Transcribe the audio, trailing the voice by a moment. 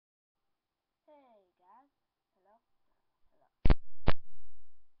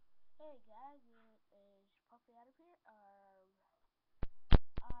Hey guys, it is Puppy out of here. I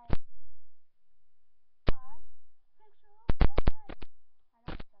on Pixelmon. I know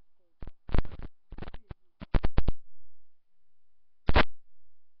it's not the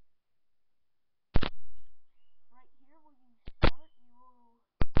game, right here when you start, you will.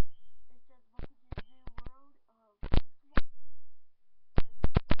 It says welcome to the new world of Pixelmon.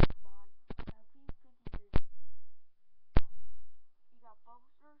 Now, King Piggy is. You got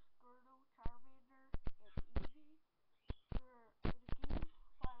Bowser, Squirtle, Charmander, and Eevee. You're in a game.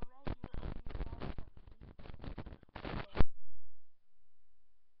 Fire red. You're over your life.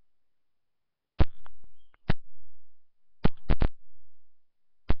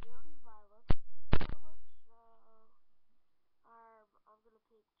 My look fireworks, so I'm gonna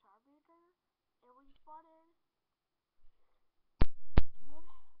pick Charmander, and when you spawn in, it's good,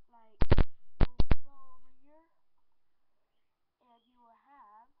 like, you'll go over here, and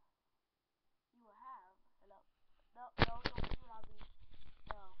hello, no, don't do it on me,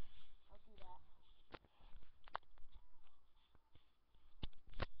 no, don't do that, don't,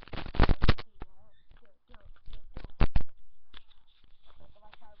 look at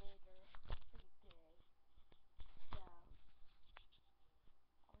my Charmander, pretty gay, no,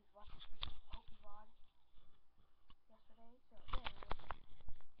 I was watching freaking Pokemon yesterday, so there.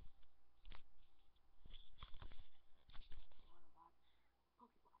 You wanna watch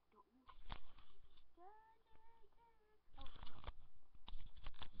Pokemon, don't you?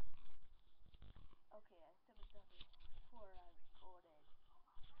 Okay, I still have done it before I recorded.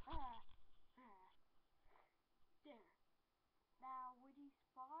 There. Now, when you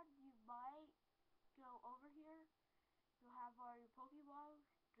spawn, you might go over here. You'll have all your Pokemon,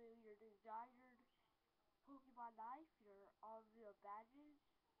 do your desired Pokemon knife, all of your badges,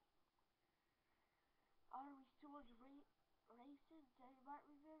 all restored races that you might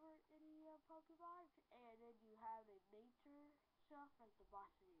remember any Pokemon, and then you have a nature stuff like the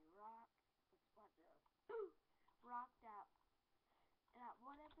Bossy Rock, rock that in that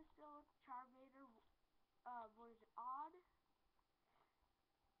one episode Charmander was on.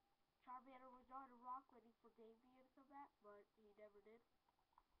 Charmander was on a rock waiting for Damien to come back, but he never did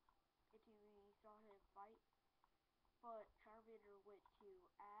until we saw him fight. But Charmander went to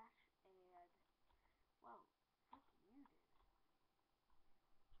Ash and, well, frickin' you did.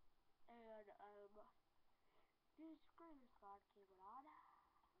 And, this Screamer Squad came on.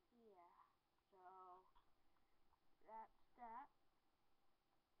 Yeah, so, that's that.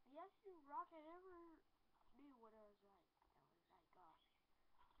 Yes, you rock, I never knew what I was like. I was like, gosh,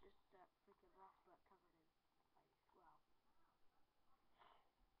 just that freaking rock butt covered in ice. Wow.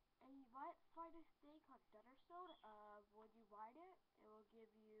 And you might find a snake on Thunderstone. When you mine it, it will give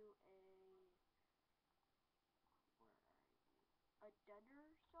you a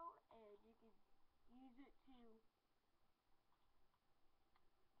Thunderstone, and you can use it to,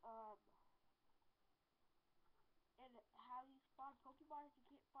 and how you spawn Pokemon if you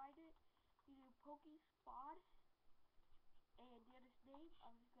can't find it. You do Poke Spawn, and get his name.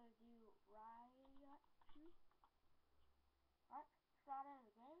 I'm just gonna do Raichu. Alright, start out of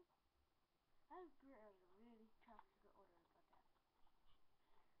the game. I'm really tough to get order about that.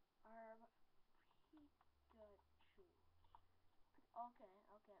 Pikachu. Okay,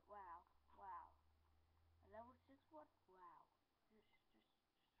 wow. A level 6 one? Wow. Just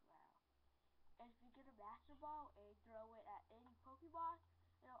wow. And if you get a Master Ball and throw it at any Pokemon,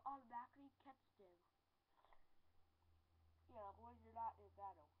 it'll automatically catch them. Yeah, when you're not in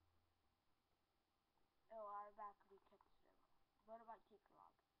battle. It'll automatically catch them. But it might take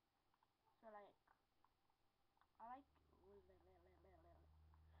long. So like, that's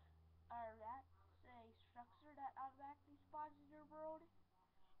a structure that automatically spawns in your world.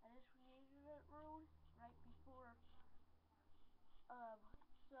 I just created that world right before,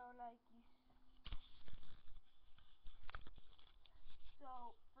 so like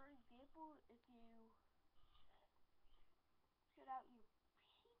so for example, if you set out your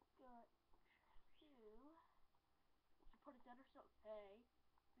Pikachu, you put a Thunderstone,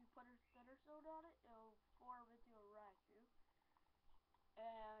 if you put a Thunderstone on it, it'll form into a Raichu.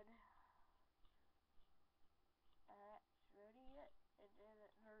 And that's really it. And then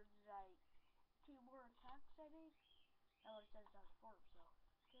it learns like 2 more attacks, I think. That one says it's on the form,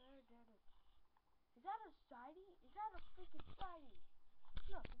 so. Is that a shiny? Is that a freaking shiny?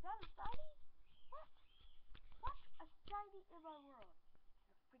 Look, is that a shiny? What? What? A shiny in my world.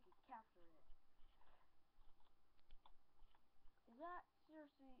 I freaking captured it. Is that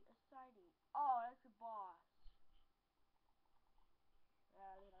seriously a shiny? Oh, that's a boss.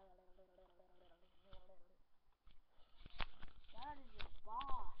 That is a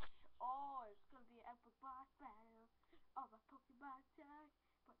boss. my tank,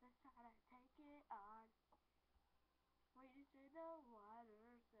 but this time I take it on. Waiting in the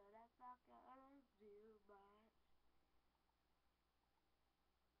water, so that's not gonna do much.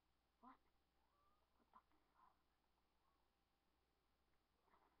 What? What the fuck?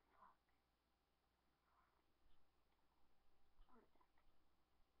 The fuck? Heart attack.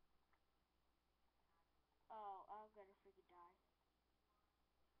 Oh, I'm gonna freaking die.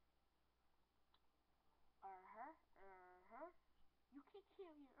 You can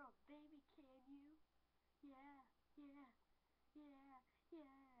kill your own baby, can you? Yeah, yeah, yeah,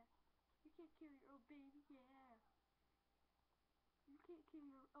 yeah. You can't kill your own baby, yeah. You can't kill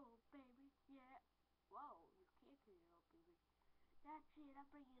your own baby, yeah. Whoa, you can't kill your own baby. That's it, I'm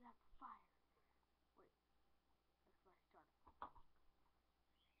bringing up fire. Wait, that's my start.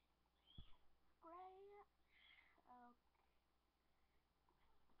 Great. Oh,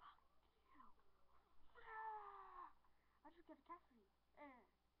 fuck you. I just got a Cassidy.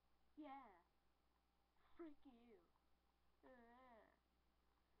 Yeah. Freak you.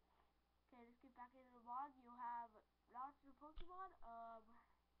 Okay, let's get back into the mod. You have lots of Pokemon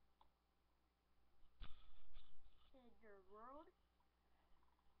in your world,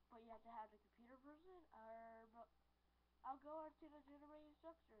 but you have to have the computer version. I'll go into the generated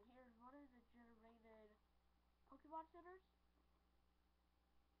structure. Here's one of the generated Pokemon centers.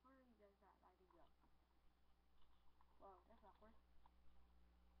 Where are you guys at? Lighting up. Whoa, that's awkward.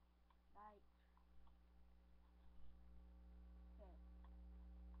 Night. Okay.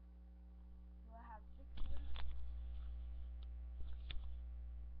 You will have 6 healers.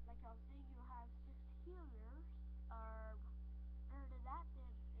 Like I was saying, you will have 6 healers. Other than that, then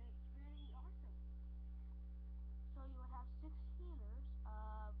it's really awesome. So you would have 6 healers.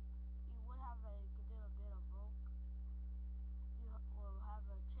 You would have a little bit of bulk. You will have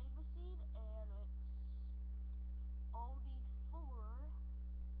a chain machine, and it's only 4.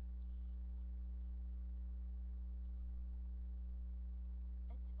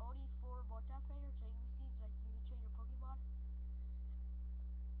 It's only 4 multiplayer chain machines, like you can train your Pokemon.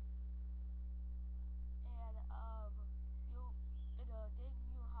 And then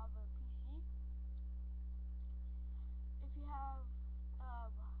you have a PC. If you have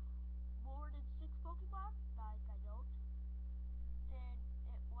more than 6 Pokemon, like I don't, then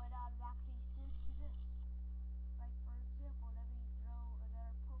it would automatically send you this. Like for example, let me throw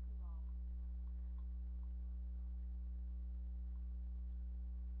another Pokeball.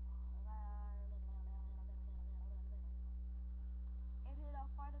 And then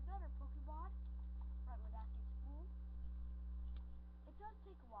I'll find another Pokemon right when that gets full. It does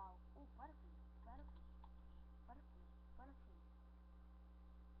take a while. Oh, Butterfree, Butterfree, Butterfree, Butterfree.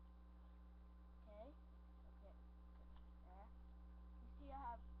 Okay, okay, yeah. You see I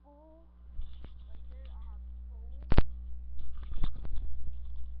have full, right there I have full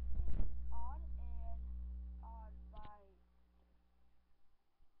on and on my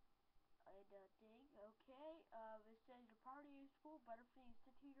thing, okay. It says your party is full, Butterfree is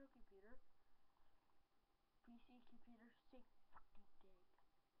sent to your computer. PC computer sick fucking thing.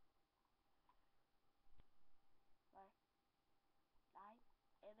 Right. Night.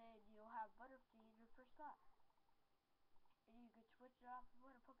 And then you'll have Butterfree in your first slot. And you can switch it off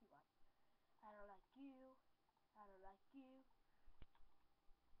with a Pokemon. I don't like you. I don't like you.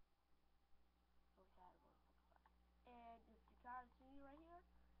 I wish I had one Pokemon. And if you kind of see right here,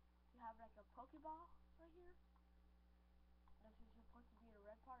 you have like a Pokeball right here. This is supposed to be a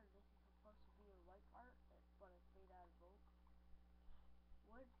red part, and this is supposed to be a white part, but it's made out of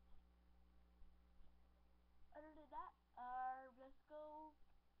wood. Other than that, let's go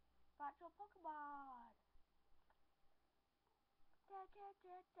find some Pokemon. Oh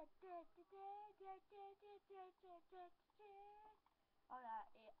yeah,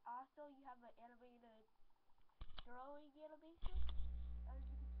 also you have an animated throwing animation, as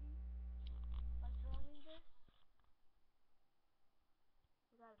you can see, by throwing this.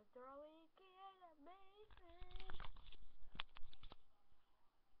 We got a throwing animation.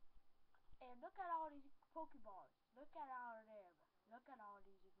 And look at all these Pokeballs. Look at all of them. Look at all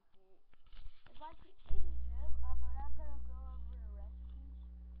these, you can see. If I keep eating them, I'm not gonna go